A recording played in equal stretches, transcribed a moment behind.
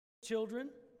Children.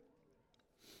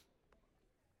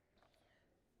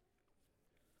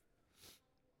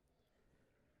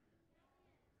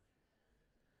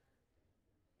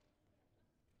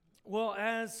 Well,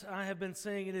 as I have been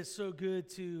saying, it is so good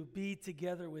to be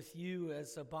together with you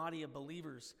as a body of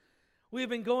believers. We have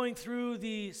been going through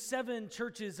the 7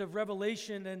 churches of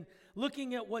Revelation and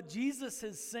looking at what Jesus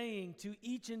is saying to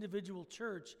each individual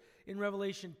church in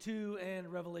Revelation 2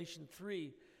 and Revelation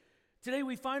 3. Today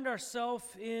we find ourselves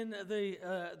in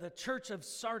the church of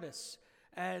Sardis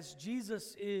as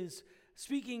Jesus is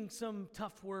speaking some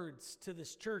tough words to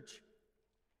this church.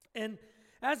 And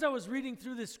as I was reading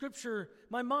through this scripture,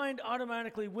 my mind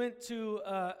automatically went to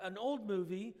an old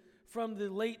movie from the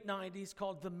late 90s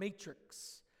called The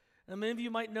Matrix. Now, many of you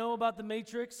might know about The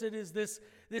Matrix. It is this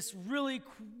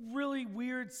really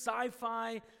weird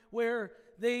sci-fi where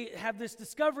they have this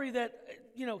discovery that,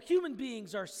 human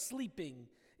beings are sleeping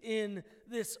in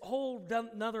this whole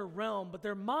another realm, but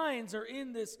their minds are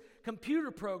in this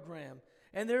computer program.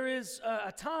 And there is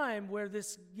a time where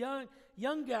this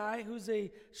young guy who's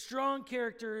a strong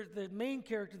character, the main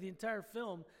character of the entire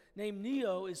film, named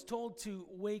Neo, is told to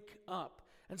wake up.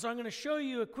 And so I'm going to show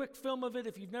you a quick film of it.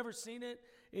 If you've never seen it,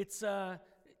 it's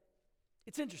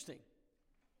interesting.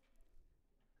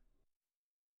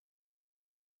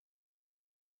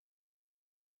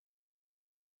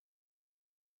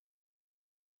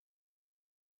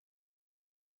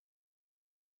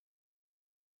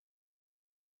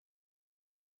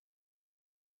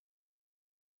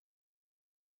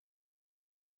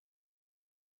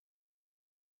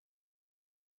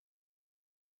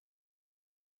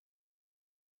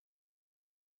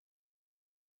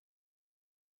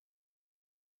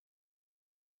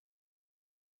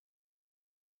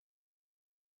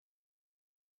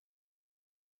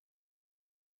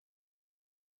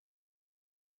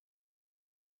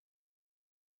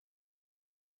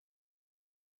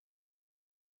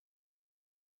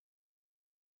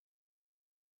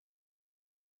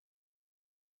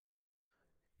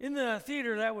 In the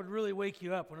theater, that would really wake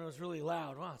you up when it was really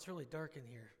loud. Wow, it's really dark in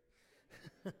here.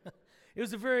 It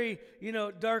was a very,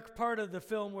 dark part of the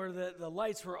film where the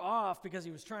lights were off because he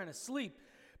was trying to sleep.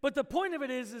 But the point of it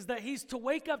is that he's to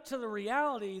wake up to the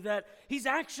reality that he's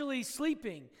actually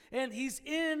sleeping. And he's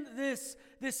in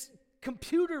this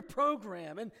computer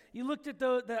program. And you looked at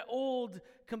that old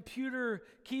computer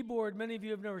keyboard. Many of you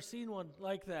have never seen one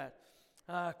like that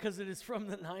because it is from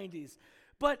the 90s.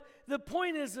 But the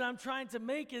point is that I'm trying to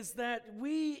make is that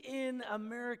we in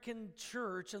American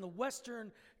church, in the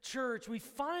Western church, we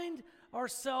find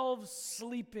ourselves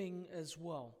sleeping as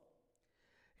well.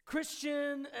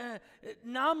 Christian,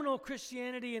 nominal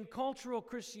Christianity and cultural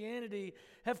Christianity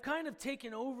have kind of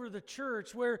taken over the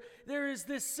church where there is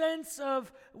this sense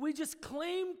of we just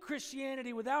claim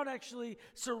Christianity without actually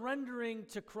surrendering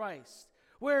to Christ.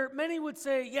 Where many would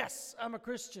say, yes, I'm a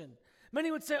Christian. Many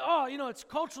would say, it's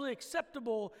culturally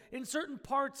acceptable in certain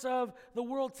parts of the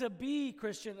world to be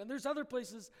Christian. And there's other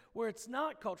places where it's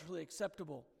not culturally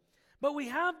acceptable. But we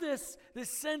have this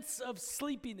sense of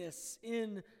sleepiness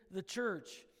in the church.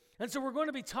 And so we're going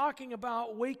to be talking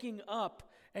about waking up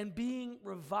and being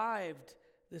revived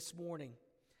this morning.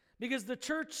 Because the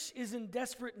church is in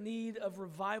desperate need of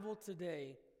revival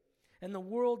today. And the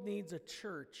world needs a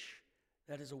church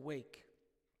that is awake.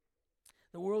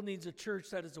 The world needs a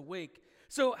church that is awake.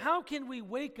 So how can we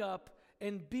wake up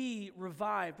and be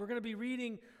revived? We're going to be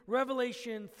reading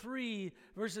Revelation 3,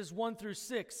 verses 1 through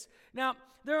 6. Now,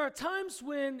 there are times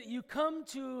when you come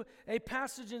to a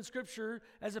passage in Scripture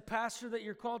as a pastor that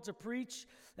you're called to preach,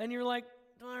 and you're like,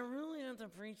 do I really have to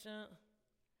preach that?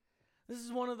 This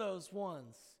is one of those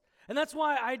ones. And that's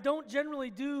why I don't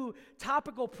generally do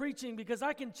topical preaching, because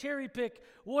I can cherry pick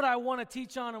what I want to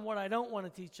teach on and what I don't want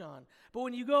to teach on. But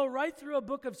when you go right through a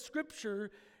book of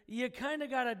Scripture, you kind of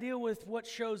got to deal with what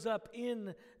shows up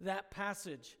in that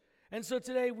passage. And so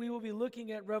today we will be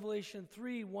looking at Revelation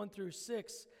 3, 1 through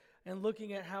 6, and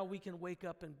looking at how we can wake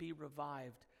up and be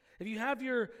revived. If you have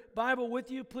your Bible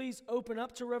with you, please open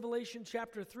up to Revelation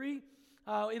chapter 3.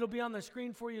 It'll be on the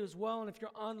screen for you as well, and if you're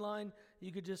online,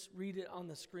 you could just read it on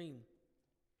the screen.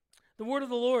 The word of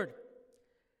the Lord.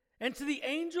 And to the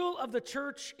angel of the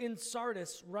church in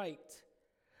Sardis write,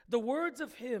 the words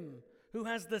of him who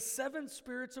has the 7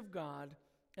 spirits of God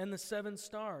and the 7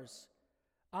 stars.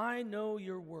 I know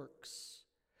your works.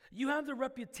 You have the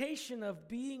reputation of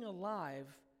being alive,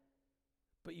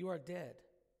 but you are dead.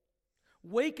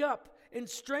 Wake up and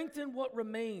strengthen what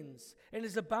remains and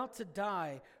is about to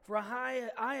die, for I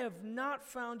have not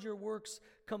found your works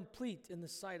complete in the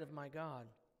sight of my God.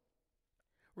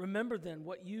 Remember then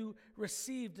what you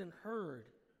received and heard.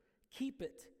 Keep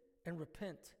it and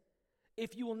repent.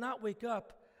 If you will not wake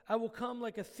up, I will come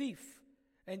like a thief,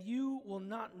 and you will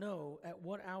not know at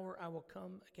what hour I will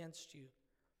come against you.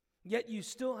 Yet you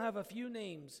still have a few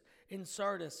names in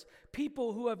Sardis,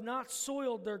 people who have not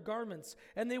soiled their garments,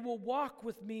 and they will walk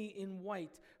with me in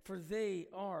white, for they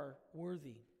are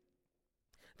worthy.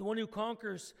 The one who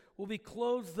conquers will be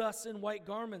clothed thus in white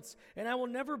garments, and I will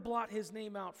never blot his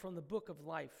name out from the book of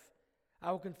life.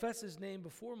 I will confess his name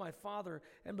before my Father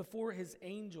and before his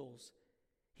angels.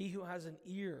 He who has an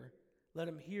ear, let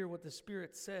him hear what the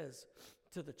Spirit says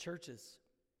to the churches.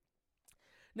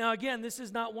 Now again, this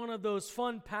is not one of those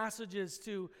fun passages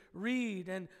to read,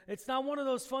 and it's not one of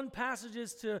those fun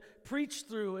passages to preach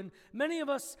through. And many of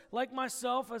us, like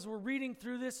myself, as we're reading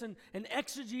through this and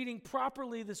exegeting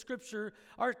properly the Scripture,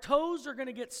 our toes are going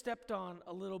to get stepped on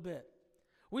a little bit.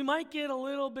 We might get a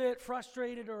little bit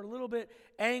frustrated or a little bit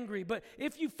angry, but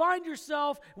if you find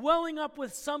yourself welling up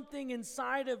with something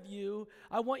inside of you,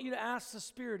 I want you to ask the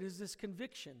Spirit, is this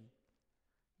conviction?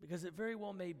 Because it very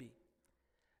well may be.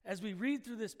 As we read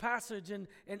through this passage and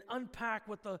unpack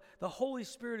what the Holy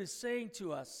Spirit is saying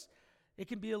to us, it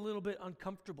can be a little bit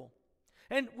uncomfortable.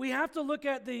 And we have to look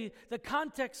at the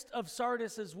context of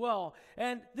Sardis as well.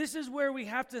 And this is where we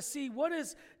have to see, what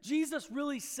is Jesus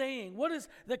really saying? What is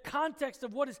the context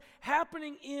of what is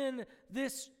happening in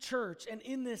this church and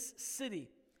in this city?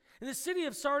 And the city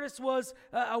of Sardis was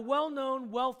a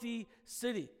well-known, wealthy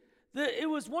city. It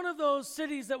was one of those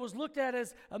cities that was looked at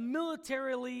as a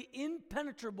militarily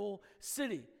impenetrable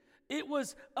city. It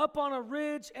was up on a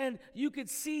ridge, and you could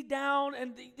see down,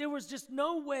 and there was just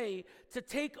no way to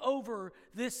take over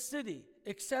this city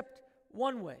except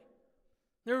one way.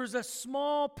 There was a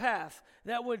small path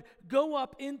that would go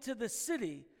up into the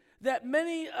city that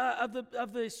many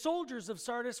of the soldiers of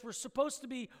Sardis were supposed to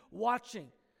be watching.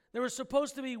 There were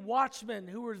supposed to be watchmen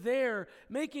who were there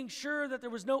making sure that there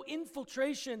was no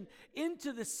infiltration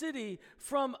into the city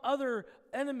from other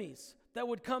enemies that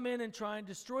would come in and try and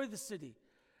destroy the city.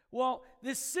 Well,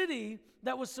 this city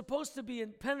that was supposed to be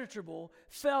impenetrable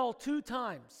fell 2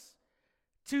 times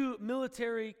to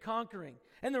military conquering.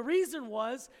 And the reason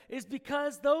is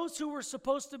because those who were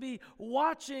supposed to be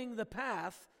watching the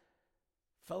path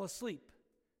fell asleep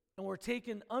and were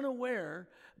taken unaware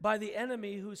by the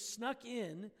enemy who snuck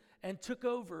in and took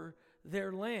over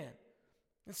their land.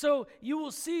 And so you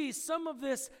will see some of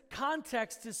this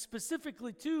context is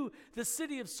specifically to the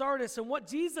city of Sardis, and what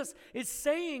Jesus is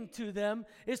saying to them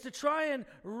is to try and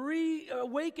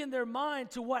reawaken their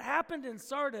mind to what happened in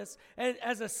Sardis and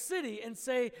as a city, and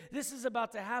say, this is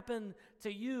about to happen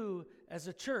to you as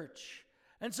a church.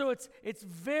 And so it's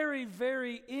very,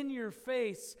 very in your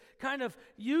face, kind of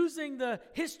using the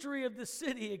history of the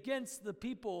city against the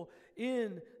people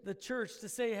in the church to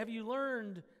say, have you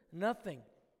learned nothing?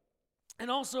 And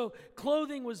also,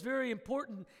 clothing was very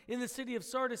important in the city of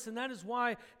Sardis, and that is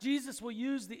why Jesus will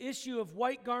use the issue of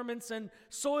white garments and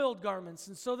soiled garments.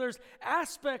 And so there's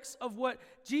aspects of what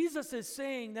Jesus is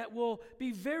saying that will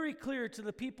be very clear to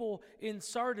the people in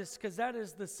Sardis, because that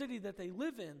is the city that they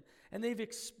live in, and they've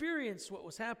experienced what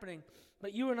was happening.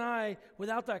 But you and I,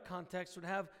 without that context, would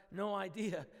have no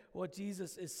idea what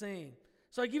Jesus is saying.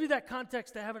 So I give you that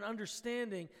context to have an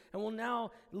understanding, and we'll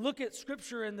now look at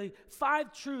Scripture and the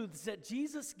 5 truths that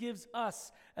Jesus gives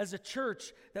us as a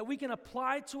church that we can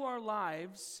apply to our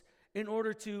lives in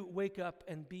order to wake up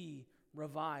and be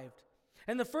revived.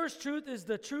 And the first truth is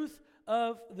the truth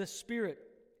of the Spirit.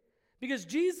 Because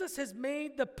Jesus has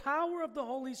made the power of the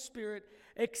Holy Spirit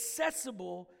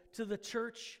accessible to the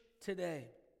church today.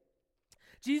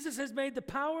 Jesus has made the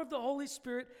power of the Holy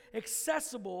Spirit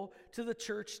accessible to the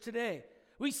church today.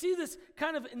 We see this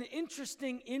kind of an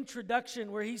interesting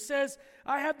introduction where he says,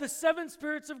 I have the 7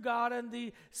 spirits of God and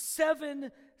the 7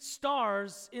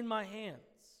 stars in my hands.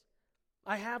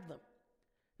 I have them.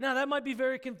 Now that might be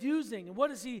very confusing. And what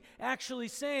is he actually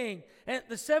saying? And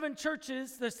the 7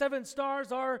 churches, the 7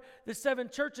 stars are the 7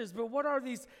 churches. But what are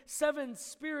these 7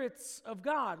 spirits of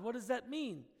God? What does that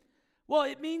mean? Well,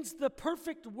 it means the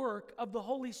perfect work of the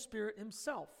Holy Spirit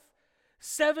himself.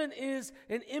 7 is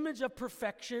an image of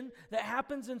perfection that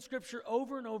happens in Scripture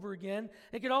over and over again.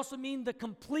 It could also mean the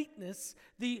completeness,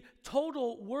 the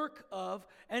total work of.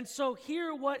 And so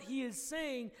here what he is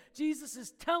saying, Jesus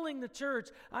is telling the church,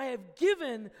 I have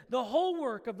given the whole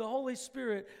work of the Holy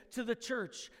Spirit to the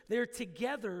church. They're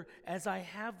together as I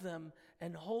have them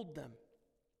and hold them.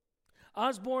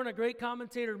 Osborne, a great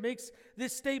commentator, makes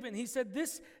this statement. He said,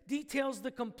 this details the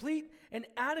complete and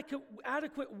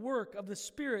adequate work of the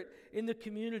Spirit in the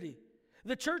community.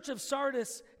 The church of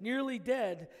Sardis, nearly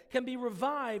dead, can be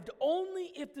revived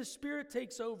only if the Spirit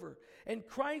takes over, and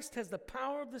Christ has the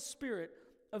power of the Spirit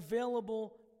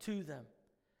available to them.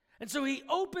 And so he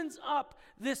opens up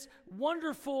this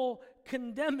wonderful,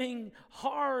 condemning,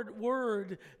 hard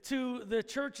word to the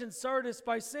church in Sardis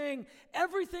by saying,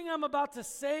 everything I'm about to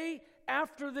say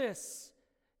after this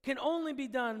can only be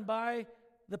done by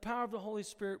the power of the Holy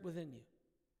Spirit within you.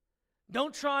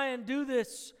 Don't try and do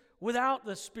this without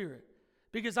the Spirit,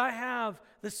 because I have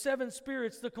the 7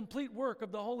 spirits, the complete work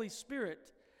of the Holy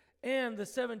Spirit, and the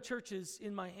 7 churches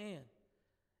in my hand.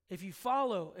 If you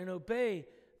follow and obey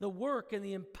the work and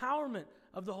the empowerment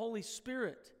of the Holy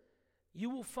Spirit, you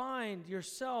will find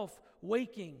yourself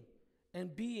waking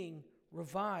and being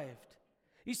revived.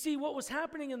 You see, what was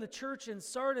happening in the church in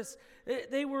Sardis,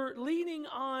 they were leaning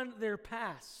on their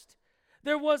past.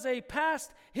 There was a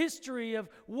past history of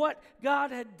what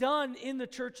God had done in the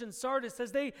church in Sardis.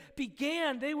 As they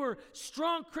began, they were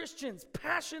strong Christians,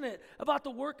 passionate about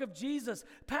the work of Jesus,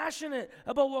 passionate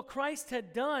about what Christ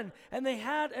had done. And they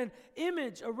had an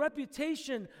image, a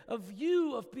reputation, a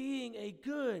view of being a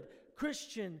good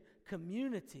Christian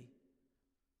community.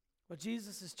 But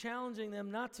Jesus is challenging them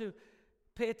not to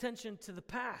pay attention to the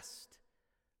past,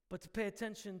 but to pay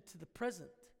attention to the present.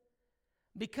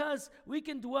 Because we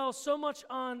can dwell so much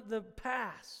on the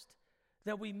past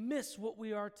that we miss what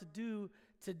we are to do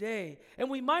today. And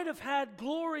we might have had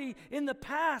glory in the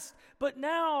past, but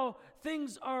now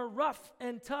things are rough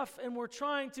and tough, and we're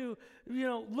trying to,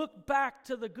 look back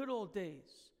to the good old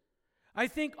days. I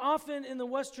think often in the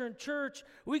Western church,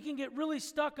 we can get really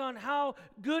stuck on how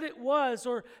good it was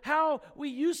or how we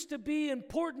used to be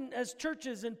important as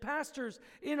churches and pastors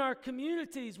in our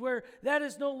communities, where that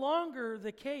is no longer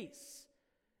the case.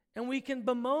 And we can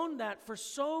bemoan that for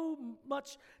so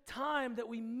much time that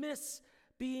we miss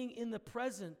being in the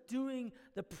present, doing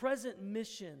the present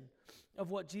mission of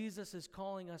what Jesus is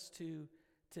calling us to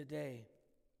today.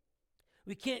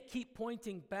 We can't keep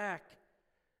pointing back.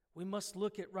 We must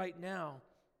look at right now,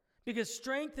 because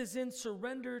strength is in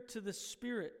surrender to the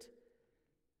Spirit.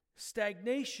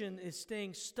 Stagnation is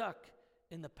staying stuck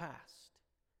in the past.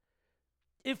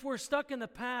 If we're stuck in the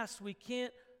past, we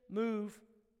can't move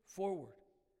forward.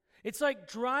 It's like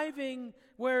driving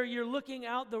where you're looking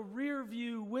out the rear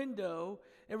view window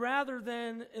rather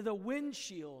than the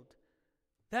windshield.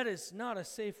 That is not a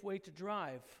safe way to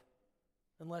drive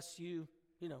unless you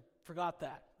forgot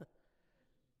that.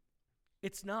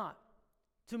 It's not.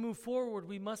 To move forward,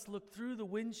 we must look through the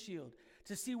windshield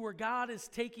to see where God is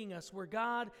taking us, where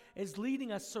God is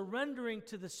leading us, surrendering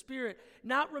to the Spirit,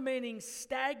 not remaining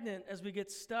stagnant as we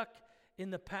get stuck in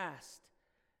the past.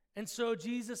 And so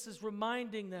Jesus is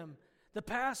reminding them, the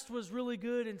past was really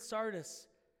good in Sardis,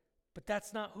 but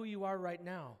that's not who you are right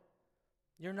now.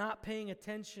 You're not paying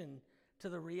attention to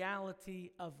the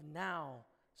reality of now,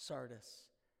 Sardis.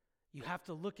 You have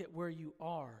to look at where you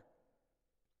are.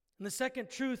 And the second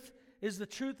truth is the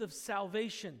truth of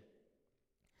salvation.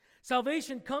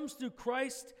 Salvation comes through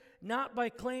Christ, not by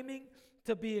claiming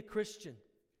to be a Christian.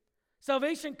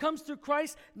 Salvation comes through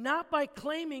Christ, not by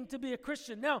claiming to be a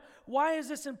Christian. Now, why is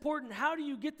this important? How do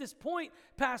you get this point,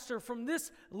 Pastor, from this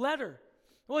letter?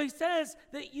 Well, he says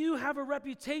that you have a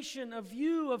reputation, a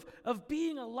view of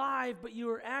being alive, but you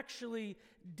are actually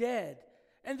dead.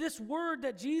 And this word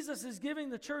that Jesus is giving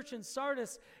the church in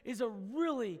Sardis is a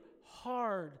really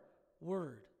hard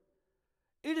word.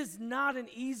 It is not an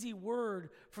easy word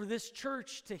for this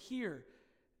church to hear.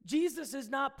 Jesus is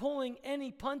not pulling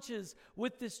any punches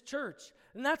with this church.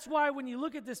 And that's why when you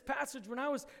look at this passage, when I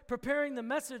was preparing the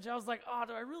message, I was like,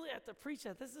 do I really have to preach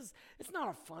that? It's not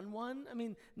a fun one. I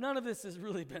mean, none of this has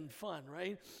really been fun,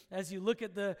 right? As you look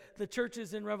at the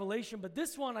churches in Revelation. But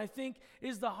this one, I think,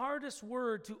 is the hardest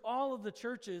word to all of the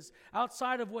churches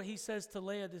outside of what he says to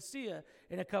Laodicea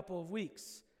in a couple of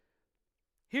weeks.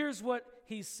 Here's what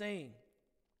he's saying.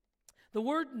 The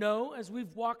word know, as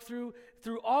we've walked through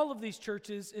all of these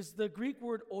churches, is the Greek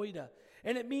word oida,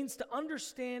 and it means to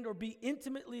understand or be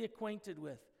intimately acquainted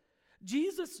with.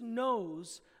 Jesus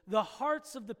knows the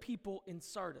hearts of the people in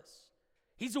Sardis.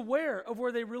 He's aware of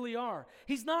where they really are.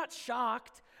 He's not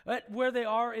shocked at where they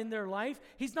are in their life.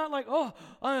 He's not like,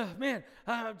 I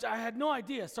had no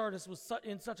idea Sardis was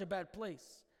in such a bad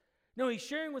place. No, he's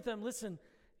sharing with them, listen,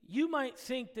 you might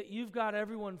think that you've got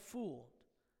everyone fooled,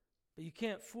 but you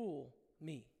can't fool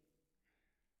me.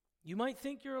 You might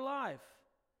think you're alive,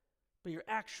 but you're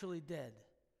actually dead.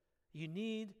 You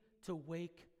need to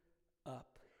wake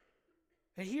up.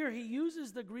 And here he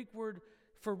uses the Greek word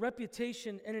for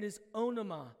reputation, and it is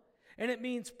onoma. And it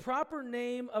means proper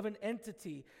name of an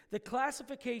entity, the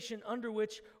classification under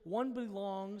which one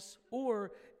belongs,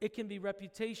 or it can be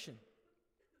reputation.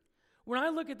 When I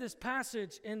look at this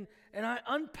passage and I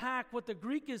unpack what the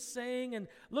Greek is saying and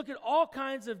look at all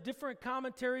kinds of different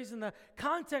commentaries in the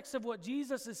context of what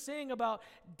Jesus is saying about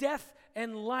death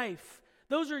and life,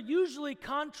 those are usually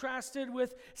contrasted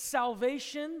with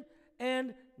salvation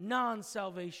and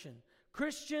non-salvation,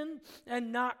 Christian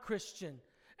and not Christian.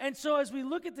 And so as we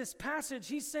look at this passage,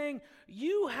 he's saying,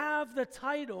 you have the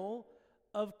title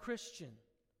of Christian,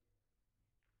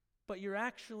 but you're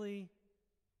actually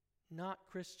not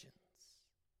Christians.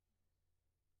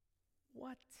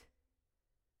 What?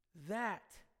 That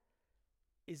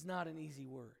is not an easy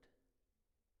word.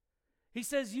 He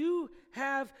says you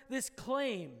have this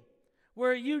claim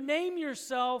where you name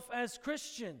yourself as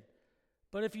Christian,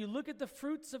 but if you look at the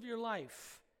fruits of your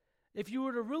life, if you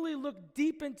were to really look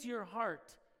deep into your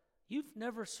heart, you've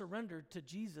never surrendered to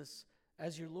Jesus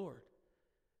as your Lord.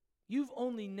 You've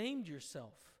only named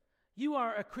yourself. You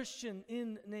are a Christian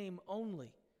in name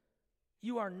only.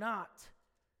 You are not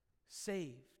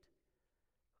saved.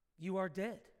 You are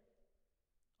dead,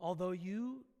 although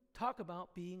you talk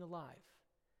about being alive.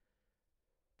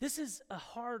 This is a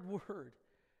hard word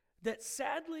that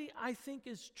sadly I think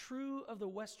is true of the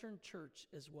Western church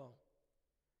as well.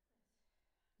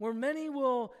 Where many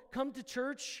will come to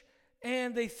church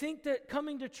and they think that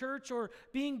coming to church or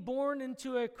being born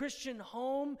into a Christian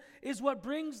home is what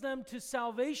brings them to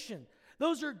salvation.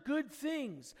 Those are good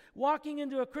things. Walking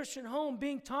into a Christian home,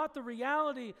 being taught the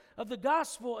reality of the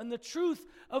gospel and the truth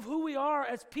of who we are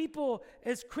as people,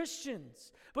 as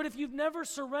Christians. But if you've never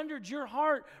surrendered your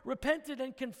heart, repented,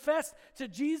 and confessed to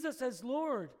Jesus as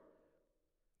Lord,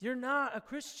 you're not a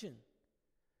Christian.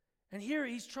 And here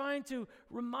he's trying to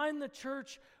remind the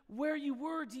church where you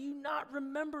were. Do you not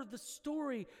remember the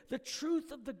story, the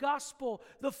truth of the gospel,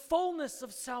 the fullness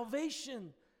of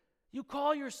salvation? You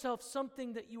call yourself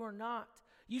something that you are not.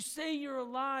 You say you're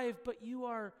alive, but you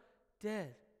are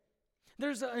dead.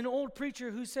 There's an old preacher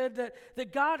who said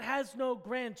that God has no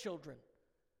grandchildren.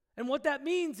 And what that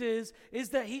means is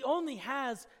that he only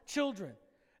has children.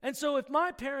 And so if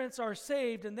my parents are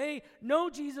saved and they know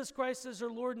Jesus Christ as their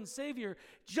Lord and Savior,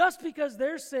 just because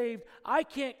they're saved, I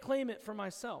can't claim it for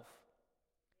myself.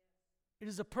 It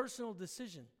is a personal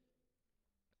decision.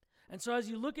 And so as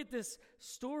you look at this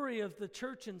story of the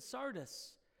church in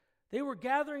Sardis, they were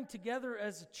gathering together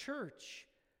as a church,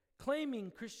 claiming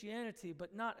Christianity,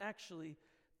 but not actually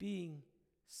being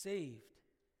saved.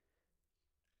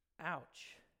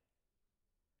 Ouch.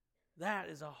 That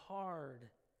is a hard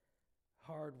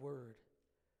word.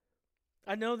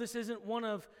 I know this isn't one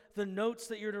of the notes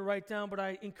that you're to write down, but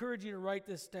I encourage you to write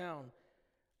this down.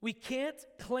 We can't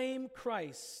claim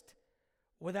Christ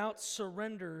without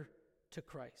surrender to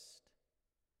Christ.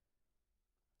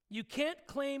 You can't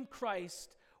claim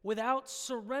Christ without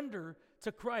surrender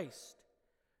to Christ,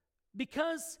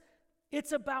 because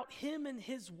it's about Him and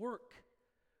His work.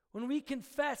 When we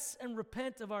confess and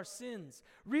repent of our sins,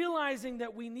 realizing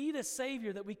that we need a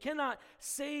Savior, that we cannot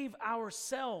save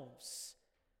ourselves,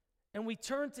 and we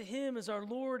turn to Him as our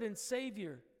Lord and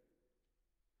Savior,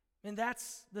 and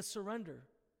that's the surrender.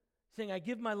 Saying, I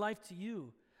give my life to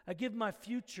you. I give my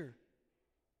future.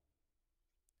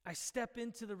 I step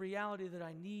into the reality that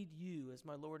I need you as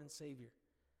my Lord and Savior.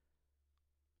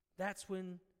 That's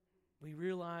when we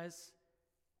realize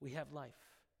we have life.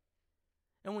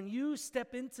 And when you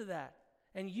step into that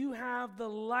and you have the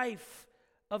life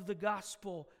of the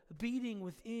gospel beating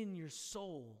within your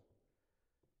soul,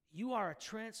 you are a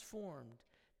transformed,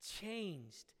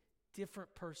 changed,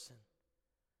 different person.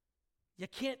 You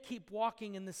can't keep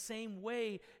walking in the same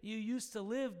way you used to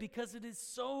live because it is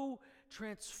so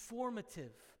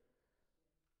transformative.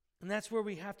 And that's where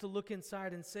we have to look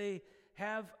inside and say,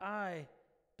 have I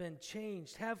been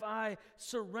changed? Have I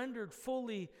surrendered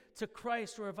fully to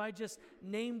Christ, or have I just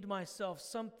named myself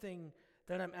something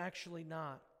that I'm actually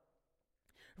not?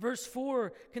 Verse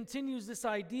 4 continues this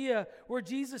idea where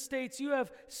Jesus states, you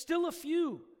have still a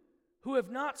few who have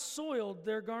not soiled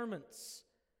their garments.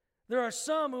 There are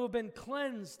some who have been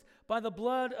cleansed by the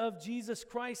blood of Jesus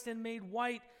Christ and made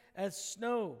white as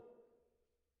snow.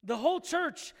 The whole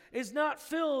church is not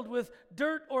filled with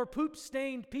dirt or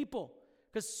poop-stained people.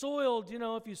 Because soiled,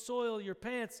 if you soil your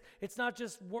pants, it's not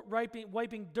just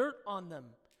wiping dirt on them.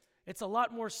 It's a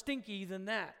lot more stinky than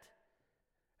that.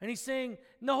 And he's saying,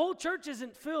 the whole church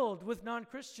isn't filled with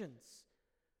non-Christians.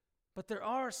 But there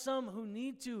are some who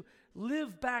need to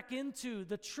live back into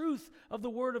the truth of the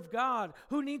Word of God,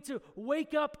 who need to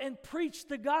wake up and preach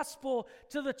the gospel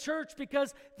to the church,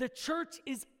 because the church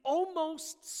is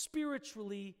almost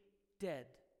spiritually dead.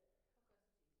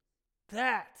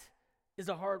 That is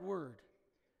a hard word.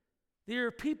 There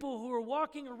are people who are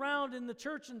walking around in the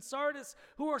church in Sardis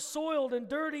who are soiled and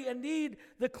dirty and need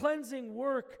the cleansing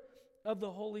work of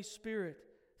the Holy Spirit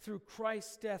through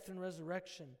Christ's death and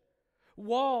resurrection.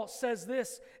 Wall says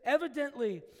this,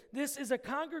 evidently, this is a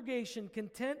congregation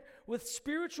content with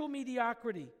spiritual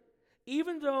mediocrity,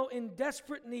 even though in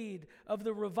desperate need of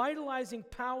the revitalizing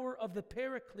power of the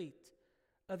Paraclete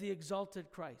of the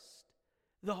exalted Christ.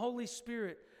 The Holy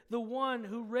Spirit, the one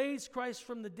who raised Christ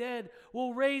from the dead,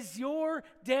 will raise your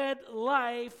dead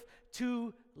life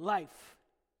to life.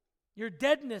 Your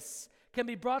deadness can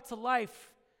be brought to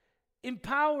life,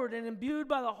 empowered and imbued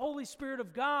by the Holy Spirit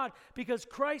of God, because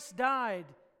Christ died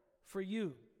for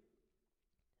you.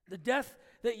 The death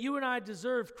that you and I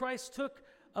deserved, Christ took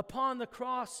upon the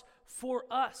cross for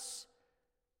us.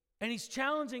 And he's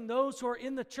challenging those who are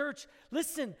in the church.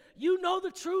 Listen, you know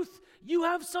the truth. You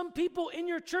have some people in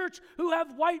your church who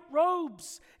have white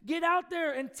robes. Get out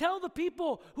there and tell the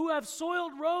people who have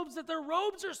soiled robes that their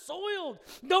robes are soiled.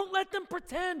 Don't let them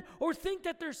pretend or think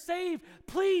that they're saved.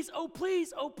 Please, oh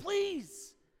please, oh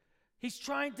please. He's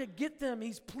trying to get them.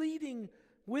 He's pleading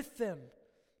with them.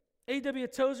 A.W.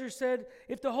 Tozer said,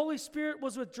 if the Holy Spirit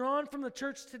was withdrawn from the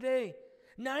church today,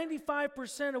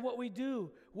 95% of what we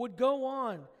do would go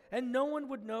on, and no one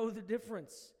would know the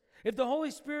difference. If the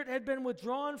Holy Spirit had been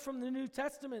withdrawn from the New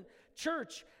Testament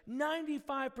church,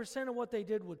 95% of what they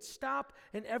did would stop,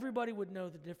 and everybody would know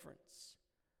the difference.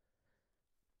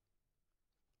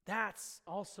 That's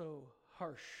also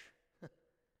harsh.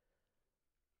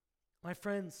 My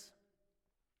friends,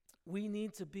 we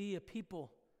need to be a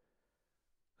people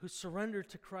who surrender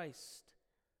to Christ,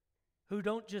 who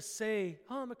don't just say,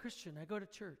 oh, I'm a Christian, I go to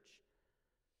church.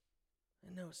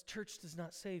 And no, church does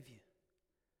not save you.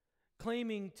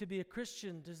 Claiming to be a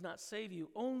Christian does not save you.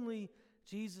 Only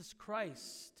Jesus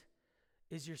Christ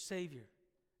is your Savior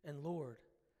and Lord.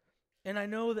 And I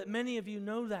know that many of you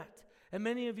know that, and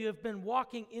many of you have been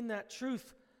walking in that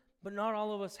truth, but not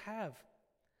all of us have.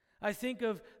 I think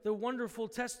of the wonderful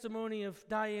testimony of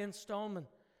Diane Stallman.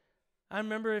 I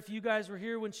remember, if you guys were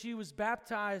here when she was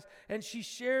baptized, and she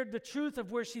shared the truth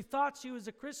of where she thought she was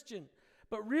a Christian,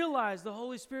 but realized the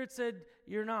Holy Spirit said,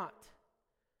 you're not.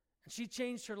 And she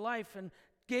changed her life and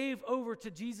gave over to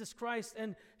Jesus Christ,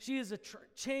 and she is a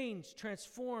changed,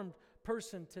 transformed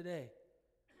person today.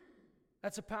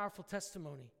 That's a powerful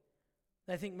testimony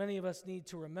that I think many of us need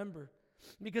to remember.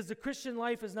 Because the Christian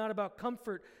life is not about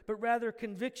comfort, but rather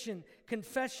conviction,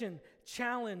 confession,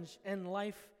 challenge, and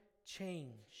life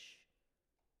change.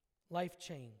 Life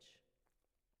change.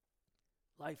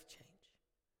 Life change.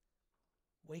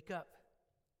 Wake up.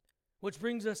 Which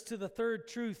brings us to the third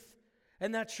truth,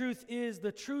 and that truth is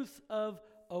the truth of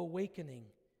awakening.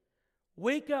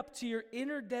 Wake up to your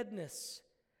inner deadness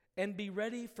and be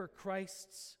ready for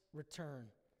Christ's return.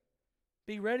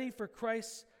 Be ready for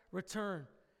Christ's return.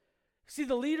 See,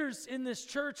 the leaders in this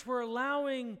church were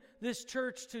allowing this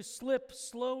church to slip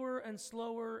slower and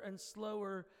slower and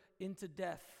slower into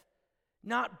death,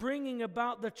 not bringing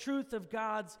about the truth of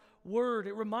God's word.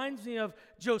 It reminds me of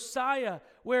Josiah,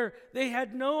 where they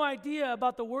had no idea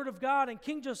about the word of God, and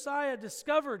King Josiah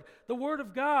discovered the word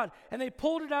of God, and they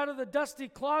pulled it out of the dusty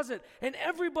closet, and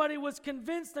everybody was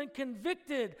convinced and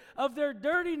convicted of their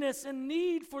dirtiness and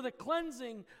need for the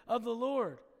cleansing of the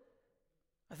Lord.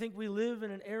 I think we live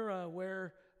in an era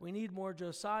where we need more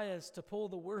Josiahs to pull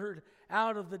the word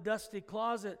out of the dusty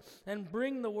closet and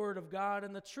bring the word of God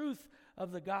and the truth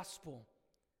of the gospel,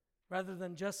 rather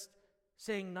than just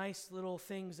saying nice little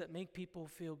things that make people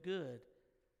feel good.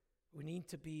 We need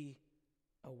to be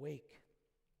awake.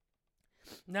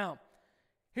 Now,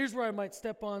 here's where I might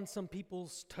step on some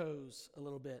people's toes a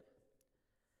little bit.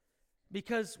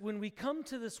 Because when we come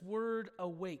to this word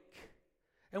awake,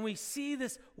 and we see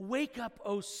this wake up,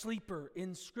 O sleeper,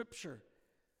 in Scripture,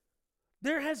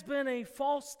 there has been a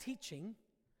false teaching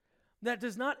that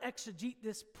does not exegete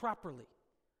this properly.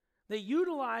 They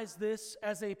utilize this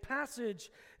as a passage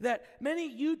that many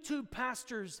YouTube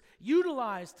pastors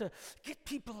utilize to get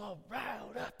people all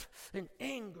riled up and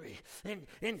angry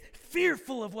and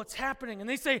fearful of what's happening. And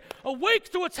they say,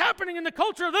 awake to what's happening in the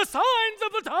culture. The signs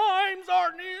of the times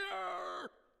are near.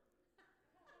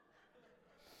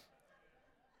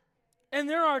 And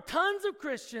there are tons of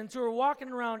Christians who are walking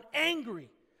around angry,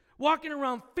 walking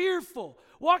around fearful,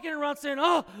 walking around saying, I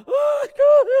gotta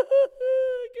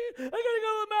go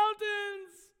to the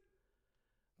mountains.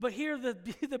 But here,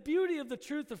 the beauty of the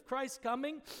truth of Christ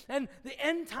coming and the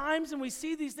end times, and we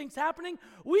see these things happening,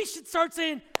 we should start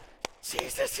saying,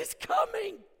 Jesus is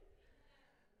coming.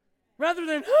 Rather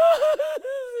than,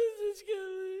 this is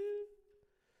coming.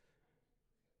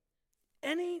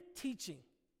 Any teaching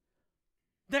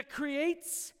that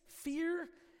creates fear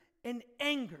and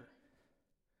anger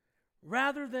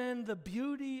rather than the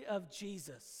beauty of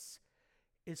Jesus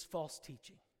is false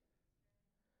teaching.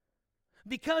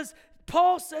 Because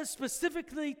Paul says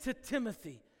specifically to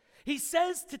Timothy, he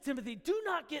says to Timothy, do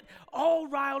not get all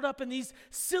riled up in these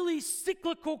silly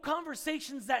cyclical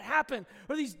conversations that happen,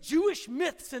 or these Jewish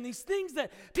myths and these things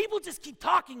that people just keep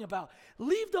talking about.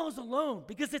 Leave those alone,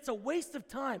 because it's a waste of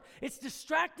time. It's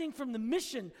distracting from the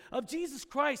mission of Jesus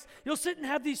Christ. You'll sit and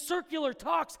have these circular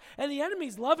talks, and the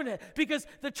enemy's loving it because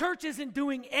the church isn't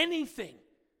doing anything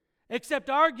except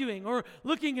arguing or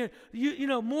looking at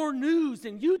more news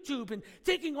and YouTube and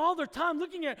taking all their time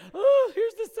looking at, oh,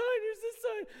 here's this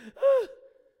sign.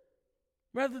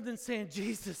 Rather than saying,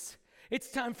 Jesus, it's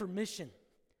time for mission.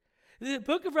 The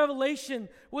book of Revelation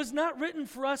was not written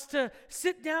for us to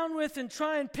sit down with and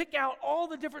try and pick out all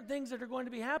the different things that are going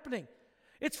to be happening.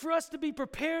 It's for us to be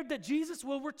prepared that Jesus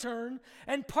will return,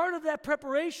 and part of that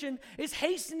preparation is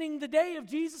hastening the day of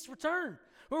Jesus' return.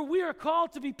 Where we are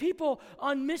called to be people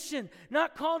on mission,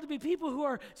 not called to be people who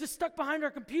are just stuck behind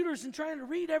our computers and trying to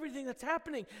read everything that's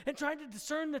happening and trying to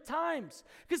discern the times.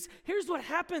 Because here's what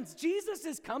happens. Jesus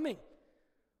is coming.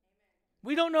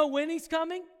 We don't know when he's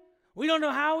coming. We don't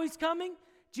know how he's coming.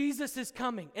 Jesus is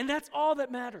coming. And that's all that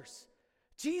matters.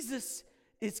 Jesus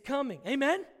is coming.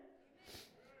 Amen?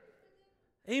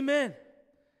 Amen.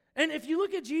 And if you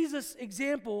look at Jesus'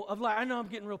 example of life, I know I'm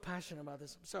getting real passionate about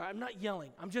this. I'm sorry, I'm not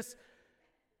yelling. I'm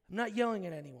not yelling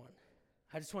at anyone.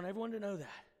 I just want everyone to know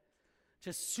that.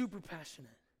 Just super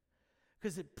passionate.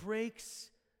 Because it breaks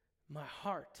my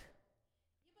heart.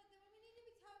 Yeah, but then we need to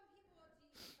be telling people about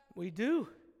Jesus. We do.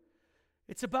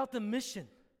 It's about the mission.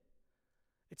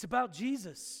 It's about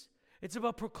Jesus. It's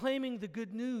about proclaiming the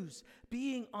good news,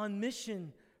 being on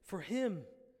mission for him.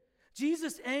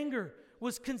 Jesus' anger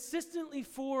was consistently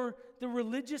for the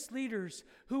religious leaders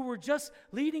who were just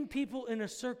leading people in a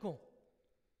circle,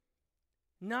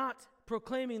 not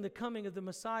proclaiming the coming of the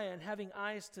Messiah and having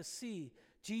eyes to see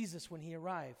Jesus when he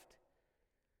arrived.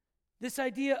 This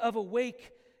idea of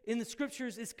awake in the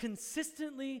scriptures is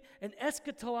consistently an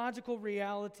eschatological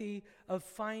reality of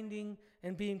finding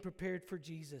and being prepared for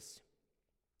Jesus.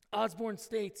 Osborne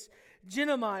states,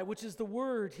 Genomai, which is the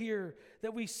word here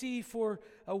that we see for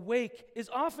awake, is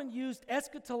often used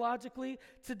eschatologically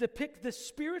to depict the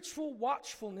spiritual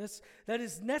watchfulness that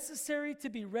is necessary to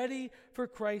be ready for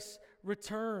Christ's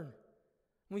return.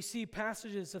 We see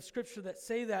passages of Scripture that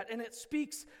say that, and it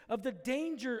speaks of the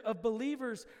danger of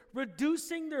believers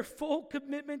reducing their full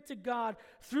commitment to God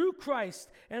through Christ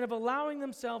and of allowing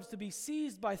themselves to be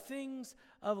seized by things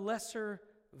of lesser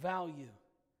value.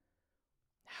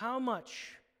 How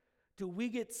much do we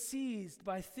get seized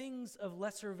by things of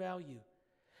lesser value?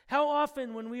 How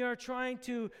often when we are trying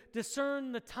to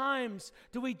discern the times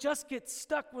do we just get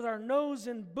stuck with our nose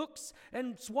in books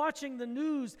and watching the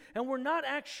news, and we're not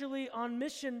actually on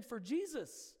mission for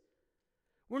Jesus?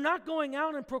 We're not going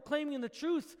out and proclaiming the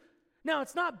truth. Now,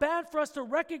 it's not bad for us to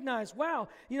recognize, wow,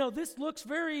 this looks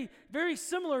very, very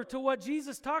similar to what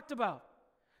Jesus talked about.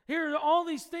 Here are all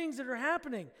these things that are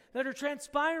happening, that are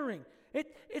transpiring.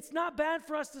 It's not bad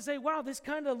for us to say, wow, this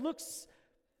kind of looks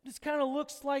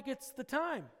like it's the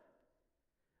time.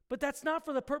 But that's not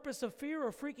for the purpose of fear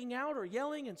or freaking out or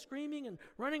yelling and screaming and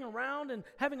running around and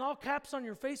having all caps on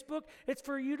your Facebook. It's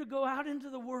for you to go out into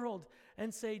the world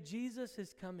and say, Jesus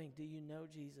is coming. Do you know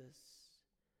Jesus?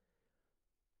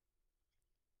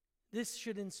 This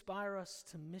should inspire us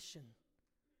to mission,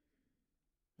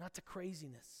 not to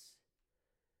craziness.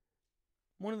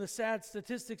 One of the sad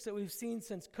statistics that we've seen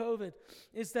since COVID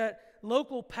is that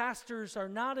local pastors are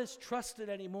not as trusted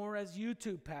anymore as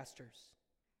YouTube pastors.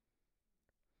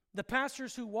 The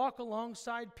pastors who walk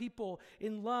alongside people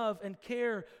in love and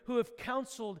care, who have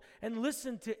counseled and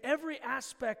listened to every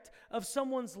aspect of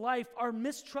someone's life, are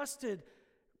mistrusted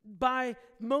by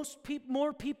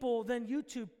more people than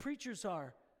YouTube preachers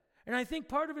are. And I think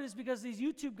part of it is because these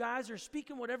YouTube guys are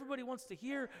speaking what everybody wants to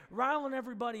hear, riling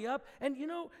everybody up. And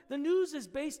the news is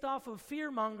based off of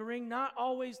fear-mongering, not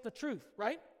always the truth,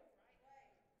 right?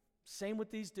 Same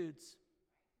with these dudes.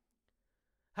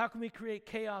 How can we create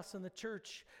chaos in the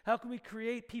church? How can we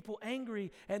create people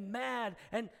angry and mad?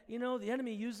 And, the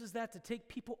enemy uses that to take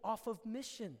people off of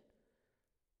mission.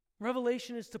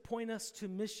 Revelation is to point us to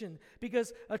mission,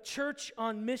 because a church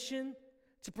on mission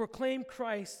to proclaim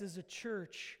Christ is a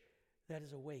church that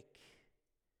is awake.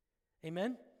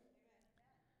 Amen?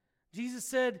 Jesus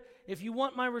said, if you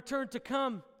want my return to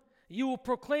come, you will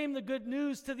proclaim the good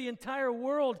news to the entire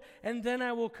world, and then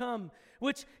I will come.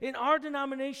 Which in our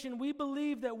denomination, we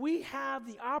believe that we have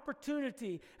the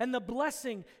opportunity and the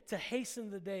blessing to hasten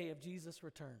the day of Jesus'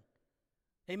 return.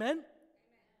 Amen?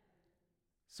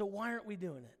 So why aren't we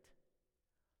doing it?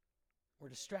 We're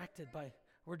distracted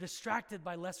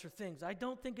by lesser things. I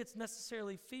don't think it's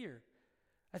necessarily fear.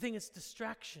 I think it's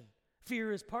distraction.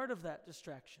 Fear is part of that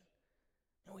distraction.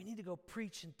 And we need to go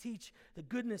preach and teach the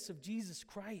goodness of Jesus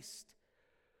Christ.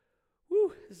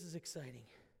 Whew, this is exciting.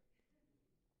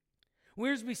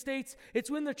 Wiersbe states,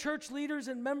 it's when the church leaders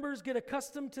and members get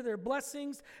accustomed to their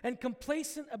blessings and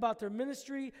complacent about their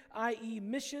ministry, i.e.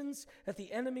 missions, that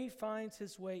the enemy finds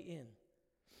his way in.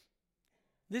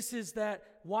 This is that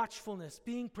watchfulness,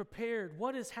 being prepared.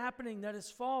 What is happening that is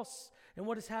false and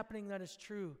what is happening that is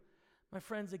true? My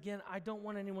friends, again, I don't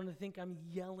want anyone to think I'm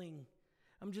yelling.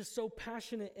 I'm just so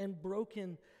passionate and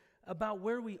broken about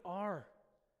where we are.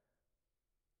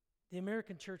 The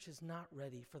American church is not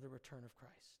ready for the return of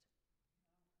Christ.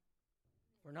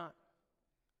 We're not.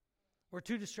 We're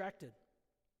too distracted.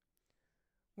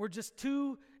 We're just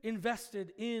too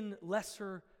invested in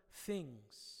lesser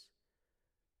things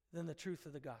than the truth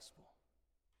of the gospel.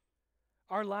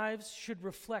 Our lives should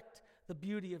reflect the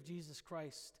beauty of Jesus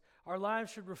Christ. Our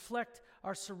lives should reflect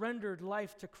our surrendered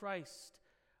life to Christ.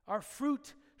 Our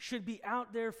fruit should be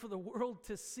out there for the world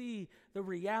to see the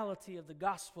reality of the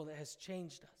gospel that has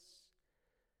changed us.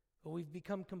 But we've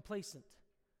become complacent.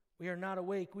 We are not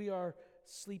awake. We are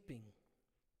sleeping.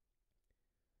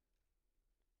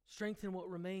 Strengthen what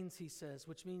remains, he says,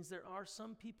 which means there are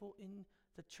some people in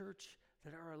the church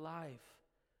that are alive.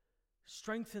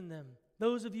 Strengthen them.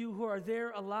 Those of you who are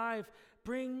there alive,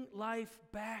 bring life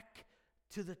back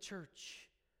to the church.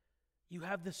 You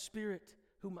have the Spirit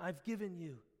whom I've given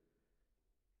you.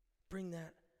 Bring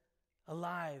that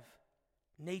alive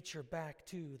nature back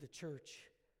to the church.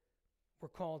 We're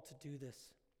called to do this.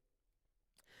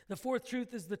 The fourth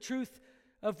truth is the truth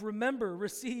of remember,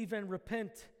 receive, and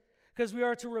repent. Because we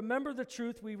are to remember the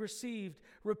truth we received,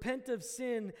 repent of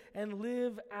sin, and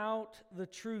live out the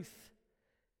truth.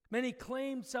 Many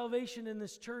claimed salvation in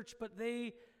this church, but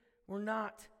they were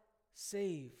not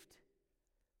saved.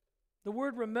 The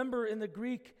word remember in the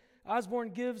Greek,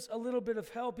 Osborne gives a little bit of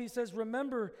help. He says,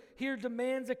 remember here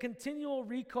demands a continual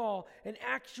recall and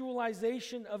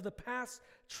actualization of the past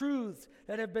truths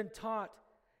that have been taught.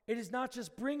 It is not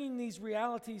just bringing these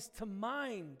realities to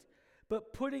mind,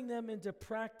 but putting them into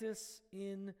practice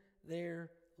in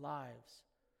their lives.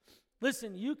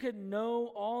 Listen, you can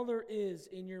know all there is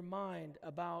in your mind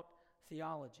about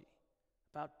theology,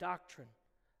 about doctrine,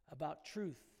 about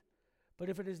truth. But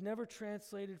if it is never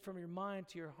translated from your mind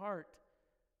to your heart,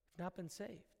 you've not been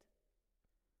saved.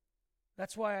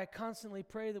 That's why I constantly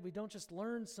pray that we don't just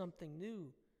learn something new,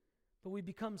 but we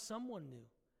become someone new.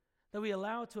 That we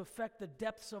allow it to affect the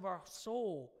depths of our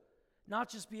soul, not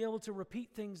just be able to repeat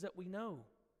things that we know.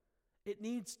 It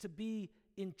needs to be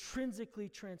intrinsically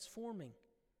transforming.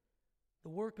 The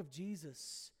work of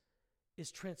Jesus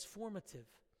is transformative.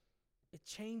 It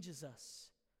changes us.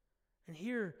 And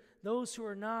here, those who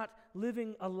are not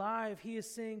living alive, he is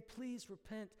saying, please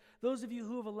repent. Those of you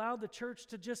who have allowed the church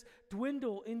to just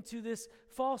dwindle into this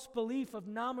false belief of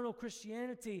nominal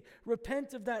Christianity,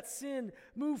 repent of that sin,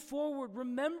 move forward,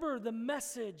 remember the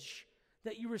message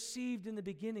that you received in the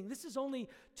beginning. This is only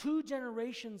 2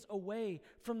 generations away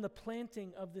from the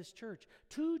planting of this church.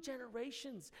 2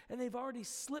 generations, and they've already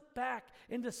slipped back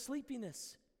into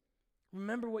sleepiness.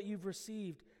 Remember what you've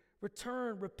received.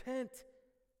 Return, repent.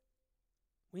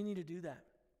 We need to do that.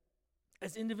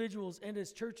 As individuals and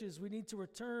as churches, we need to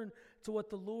return to what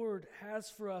the Lord has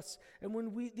for us. And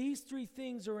when these 3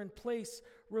 things are in place,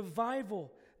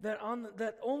 revival that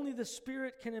only the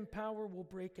Spirit can empower will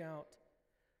break out.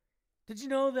 Did you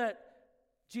know that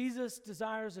Jesus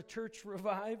desires a church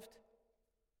revived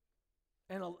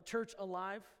and a church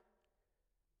alive?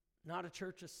 Not a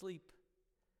church asleep.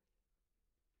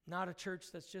 Not a church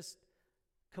that's just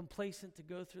complacent to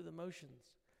go through the motions.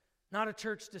 Not a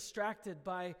church distracted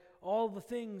by all the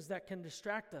things that can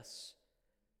distract us,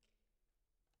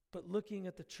 but looking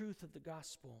at the truth of the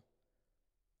gospel.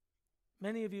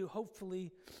 Many of you,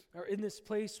 hopefully, are in this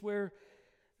place where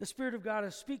the Spirit of God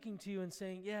is speaking to you and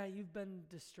saying, yeah, you've been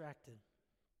distracted.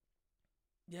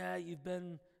 Yeah, you've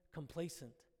been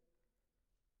complacent.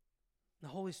 The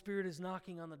Holy Spirit is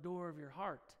knocking on the door of your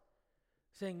heart,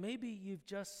 saying, maybe you've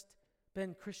just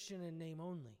been Christian in name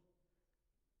only.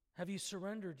 Have you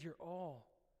surrendered your all,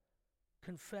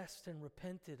 confessed and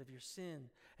repented of your sin,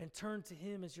 and turned to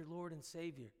Him as your Lord and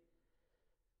Savior?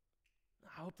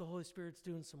 I hope the Holy Spirit's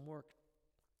doing some work.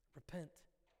 Repent.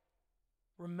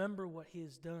 Remember what He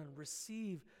has done.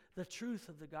 Receive the truth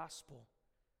of the gospel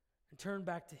and turn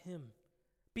back to Him.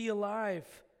 Be alive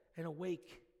and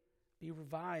awake. Be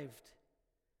revived.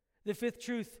 The 5th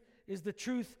truth is the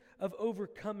truth of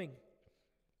overcoming.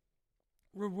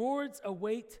 Rewards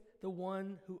await the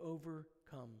one who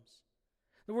overcomes.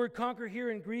 The word conquer here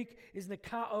in Greek is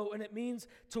nikao, and it means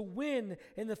to win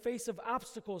in the face of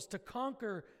obstacles, to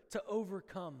conquer, to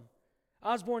overcome.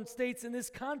 Osborne states, in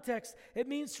this context, it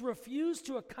means to refuse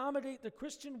to accommodate the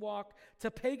Christian walk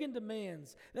to pagan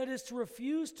demands. That is, to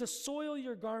refuse to soil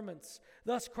your garments.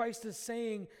 Thus, Christ is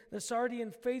saying the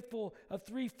Sardian faithful of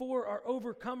 3:4 are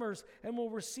overcomers and will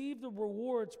receive the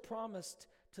rewards promised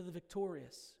to the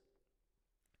victorious.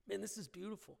 Man, this is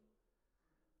beautiful.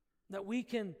 That we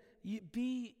can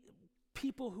be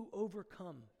people who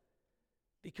overcome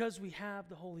because we have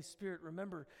the Holy Spirit.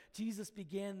 Remember, Jesus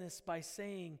began this by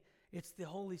saying it's the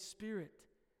Holy Spirit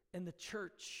and the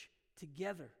church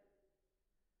together.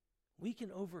 We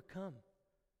can overcome.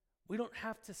 We don't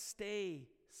have to stay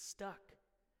stuck.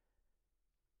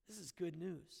 This is good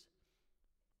news.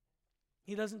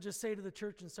 He doesn't just say to the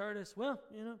church in Sardis, well,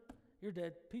 you're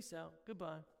dead. Peace out.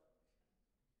 Goodbye.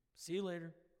 See you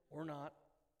later, or not.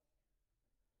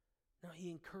 No, he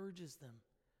encourages them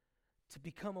to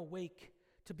become awake,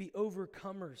 to be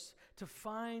overcomers, to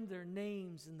find their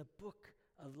names in the book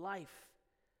of life.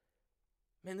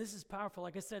 Man, this is powerful.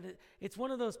 Like I said, it's one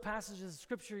of those passages of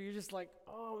Scripture you're just like,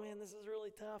 oh man, this is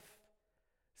really tough.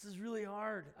 This is really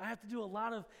hard. I have to do a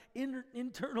lot of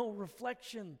internal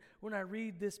reflection when I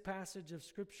read this passage of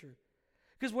Scripture.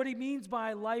 Because what he means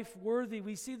by life worthy,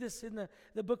 we see this in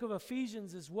the book of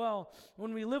Ephesians as well.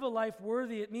 When we live a life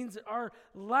worthy, it means that our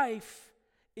life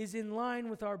is in line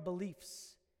with our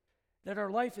beliefs, that our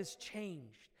life is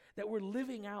changed, that we're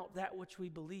living out that which we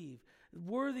believe.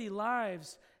 Worthy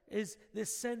lives is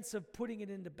this sense of putting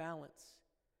it into balance,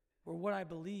 where what I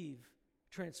believe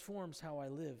transforms how I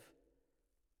live.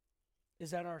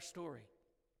 Is that our story?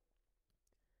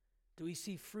 Do we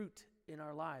see fruit in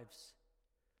our lives?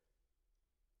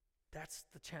 That's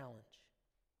the challenge.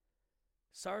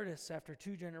 Sardis, after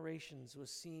 2 generations,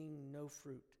 was seeing no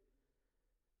fruit.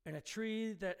 And a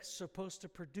tree that's supposed to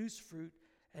produce fruit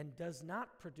and does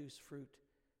not produce fruit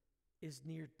is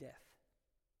near death.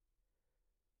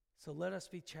 So let us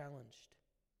be challenged.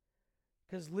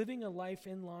 Because living a life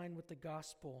in line with the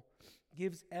gospel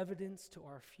gives evidence to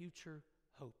our future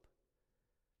hope.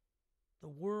 The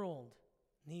world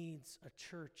needs a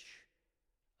church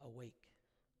awake.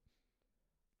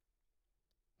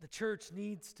 The church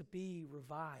needs to be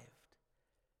revived.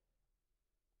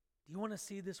 Do you want to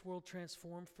see this world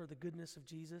transformed for the goodness of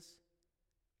Jesus?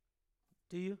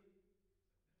 Do you?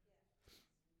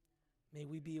 May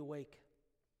we be awake.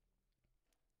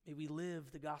 May we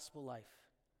live the gospel life.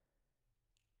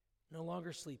 No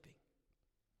longer sleeping.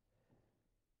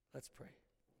 Let's pray.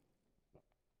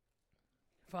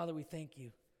 Father, we thank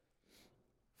you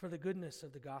for the goodness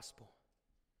of the gospel,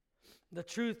 the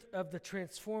truth of the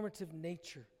transformative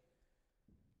nature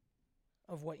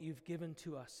of what you've given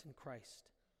to us in Christ.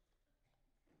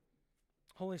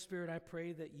 Holy Spirit, I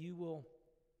pray that you will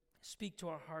speak to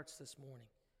our hearts this morning.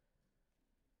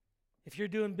 If you're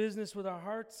doing business with our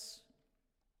hearts,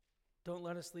 don't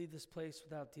let us leave this place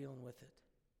without dealing with it.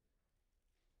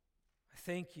 I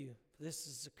thank you. This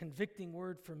is a convicting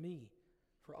word for me,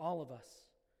 for all of us.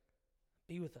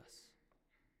 Be with us.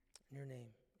 In your name,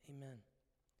 amen.